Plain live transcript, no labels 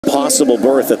possible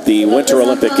berth at the Winter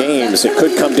Olympic Games. It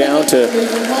could come down to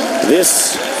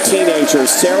this teenager,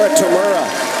 Sarah Tamura,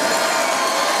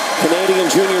 Canadian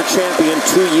junior champion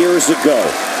 2 years ago.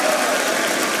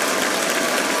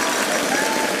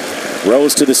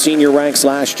 Rose to the senior ranks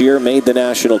last year, made the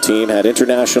national team, had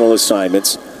international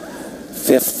assignments,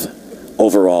 5th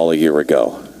overall a year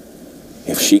ago.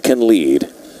 If she can lead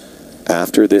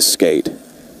after this skate,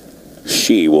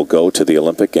 she will go to the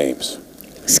Olympic Games.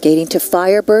 Skating to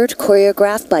Firebird,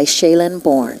 choreographed by Shaylin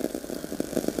Bourne.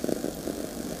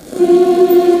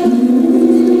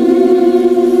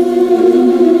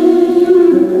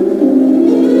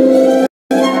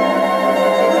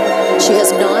 She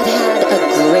has not had a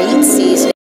great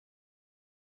season.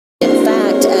 In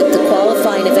fact, at the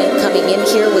qualifying event coming in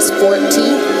here was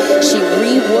 14th. She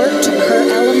reworked her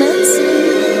elements.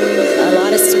 A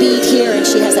lot of speed here, and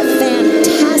she has a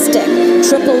fantastic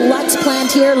triple Lutz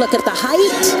planned here. Look at the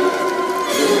height.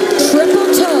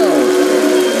 Triple toe.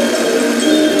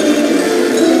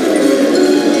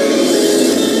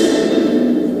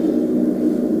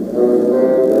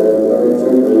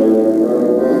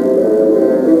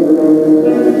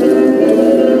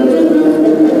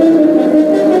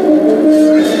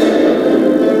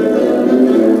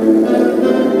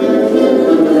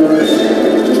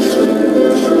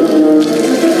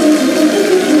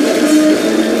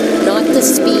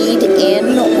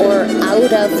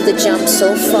 The jump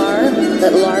so far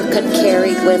that Larkin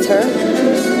carried with her.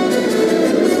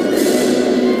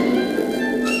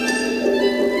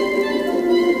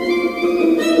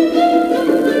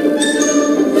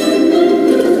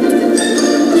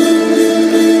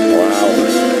 Wow.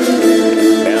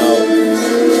 Now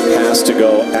has to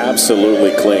go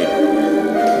absolutely clean.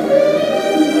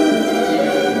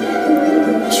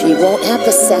 She won't have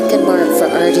the second mark for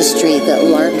artistry that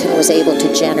Larkin was able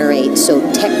to generate. So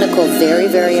technical, very,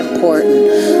 very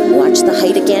important. Watch the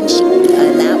height again.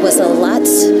 And that was a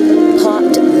Lutz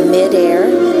popped midair.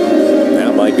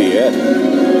 That might be it.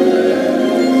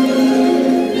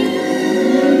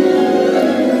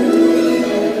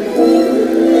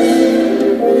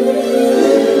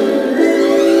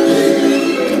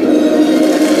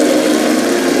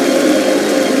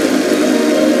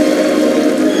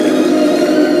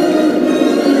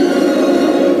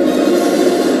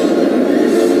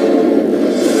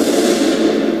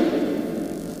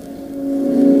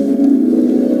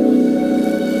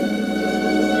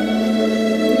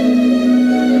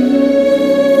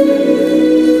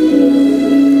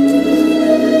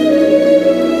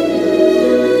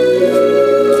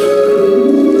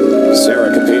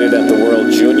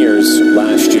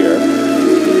 Last year,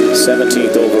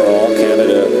 17th overall.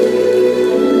 Canada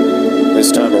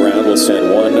this time around will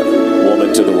send one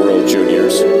woman to the World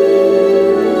Juniors.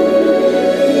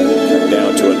 Come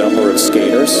down to a number of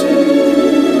skaters.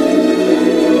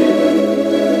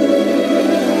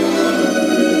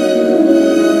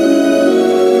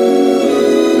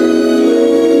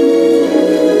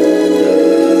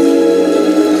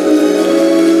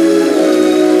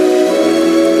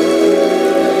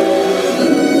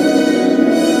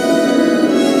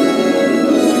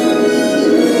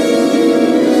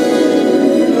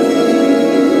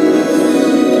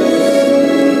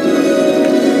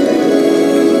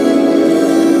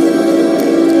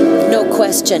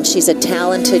 She's a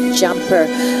talented jumper.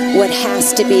 What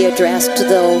has to be addressed,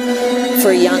 though,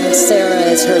 for young Sarah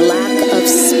is her lack of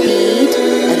speed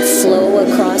and flow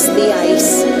across the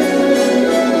ice.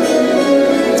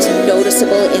 It's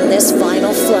noticeable in this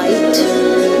final flight.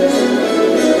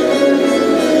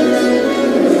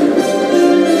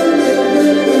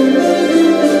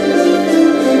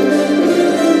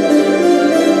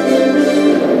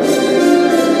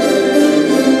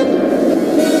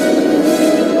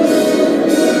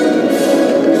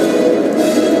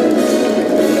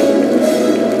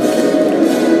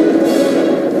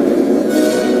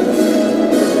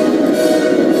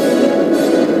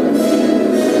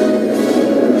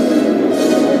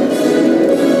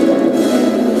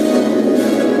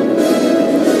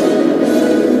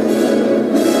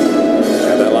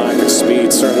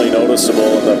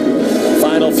 Noticeable in the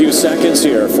final few seconds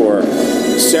here for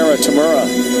Sarah Tamura.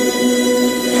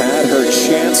 Had her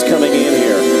chance coming in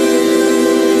here.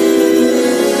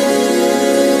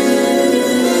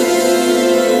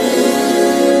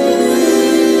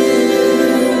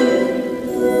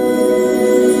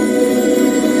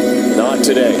 Not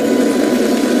today.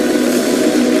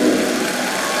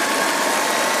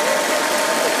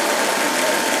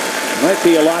 Might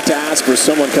be a lot to ask for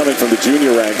someone coming from the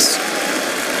junior ranks.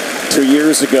 2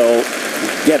 years ago,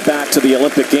 get back to the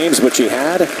Olympic Games, but she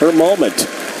had her moment.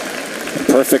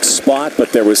 Perfect spot,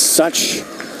 but there was such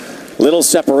Little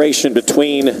separation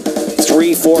between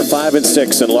 3, 4, 5, and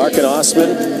 6. And Larkin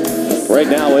Osman, right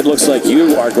now it looks like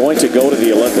you are going to go to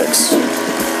the Olympics.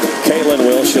 Caitlin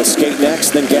will. She'll skate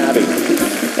next, then Gabby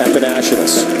at the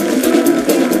Nationals.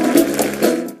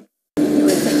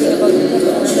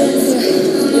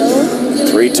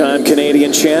 Three-time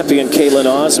Canadian champion Caitlin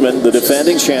Osman, the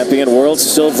defending champion, world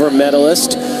silver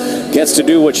medalist, gets to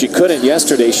do what she couldn't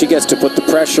yesterday. She gets to put the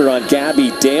pressure on Gabby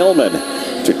Daleman.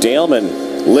 After Daleman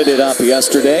lit it up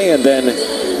yesterday, and then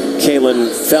Caitlin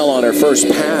fell on her first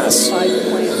pass.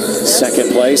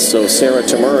 Second place, so Sarah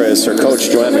Tamura, as her coach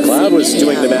Joanne McLeod was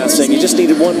doing the math, saying you just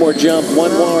needed one more jump,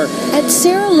 one more. And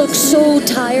Sarah looked so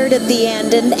tired at the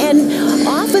end, and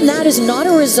often that is not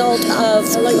a result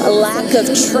of a lack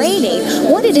of training.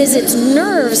 What it is, it's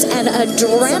nerves and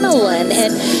adrenaline,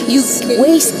 and you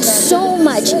waste so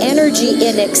much energy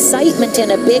in excitement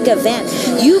in a big event.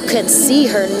 You can see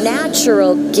her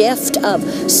natural gift of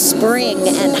spring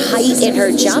and height in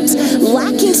her jumps,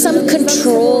 lacking some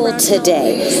control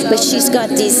today. But she's got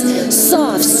these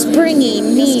soft, springy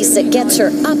knees that gets her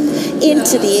up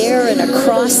into the air and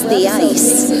across the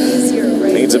ice.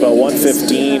 Needs about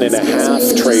 1:15 and a half,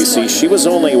 Tracy. She was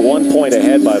only 1 point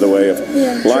ahead, by the way, of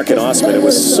Larkin Osman. It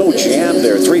was so jammed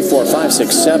there, 3, 4, 5,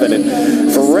 6, 7.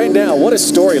 And for right now, what a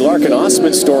story. Larkin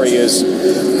Osman's story is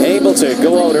able to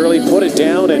go out early, put it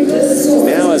down, and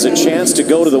now has a chance to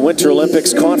go to the Winter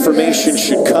Olympics. Confirmation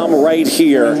should come right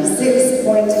here,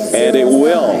 and it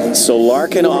will. So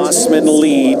Larkin Osman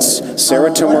leads.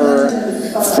 Sarah Tamura,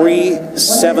 free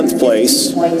 7th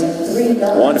place,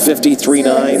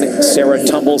 1:53.9. Sarah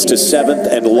tumbles to 7th,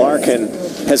 and Larkin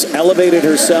has elevated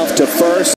herself to 1st.